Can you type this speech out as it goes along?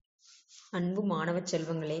அன்பு மாணவ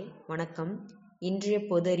செல்வங்களே, வணக்கம். இன்றைய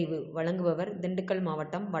பொது அறிவு வழங்குபவர் திண்டுக்கல்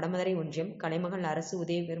மாவட்டம் வடமதுரை ஒன்றியம் கலைமகள் அரசு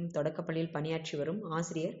உதவி பெறும் தொடக்கப்பள்ளியில் பணியாற்றி வரும்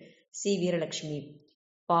ஆசிரியர் சி. வீரலட்சுமி.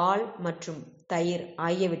 பால் மற்றும் தயிர்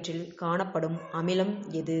ஆகியவற்றில் காணப்படும் அமிலம்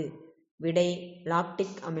எது? விடை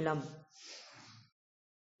லாக்டிக் அமிலம்.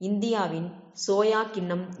 இந்தியாவின் சோயா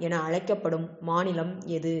கிண்ணம் என அழைக்கப்படும் மாநிலம்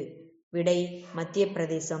எது? விடை மத்திய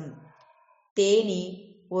பிரதேசம். தேனீ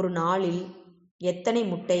ஒரு நாளில் எத்தனை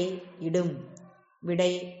முட்டை இடும்? விடை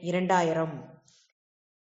 2000.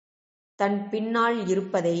 தன் பின்னால்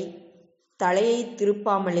இருப்பதை தலையை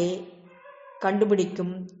திருப்பாமலே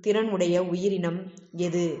கண்டுபிடிக்கும் திறன் உடைய உயிரினம்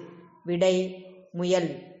எது? விடை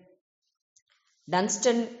முயல்.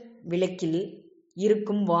 டங்ஸ்டன் விளக்கில்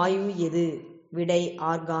இருக்கும் வாயு எது? விடை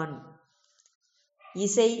ஆர்கான்.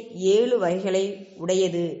 இசை 7 வகைகளை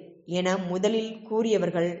உடையது என முதலில்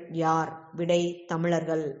கூறியவர்கள் யார்? விடை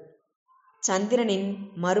தமிழர்கள். சந்திரனின்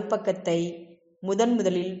மறுபக்கத்தை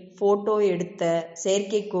முதலில் போட்டோ எடுத்த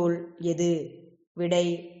செயற்கைக்கோள் எது? விடை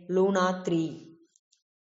லூனா 3.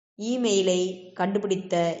 இமெயிலை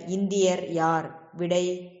கண்டுபிடித்த இந்தியர் யார்? விடை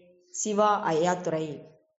சிவா ஐயாத்துரை.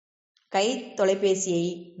 கை தொலைபேசியை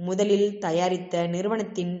முதலில் தயாரித்த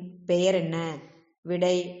நிறுவனத்தின் பெயர் என்ன?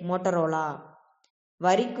 விடை மோட்டரோலா.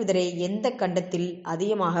 வரிக்குதிரை எந்த கண்டத்தில்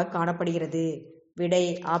அதிகமாக காணப்படுகிறது? விடை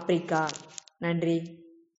ஆப்பிரிக்கா. நன்றி.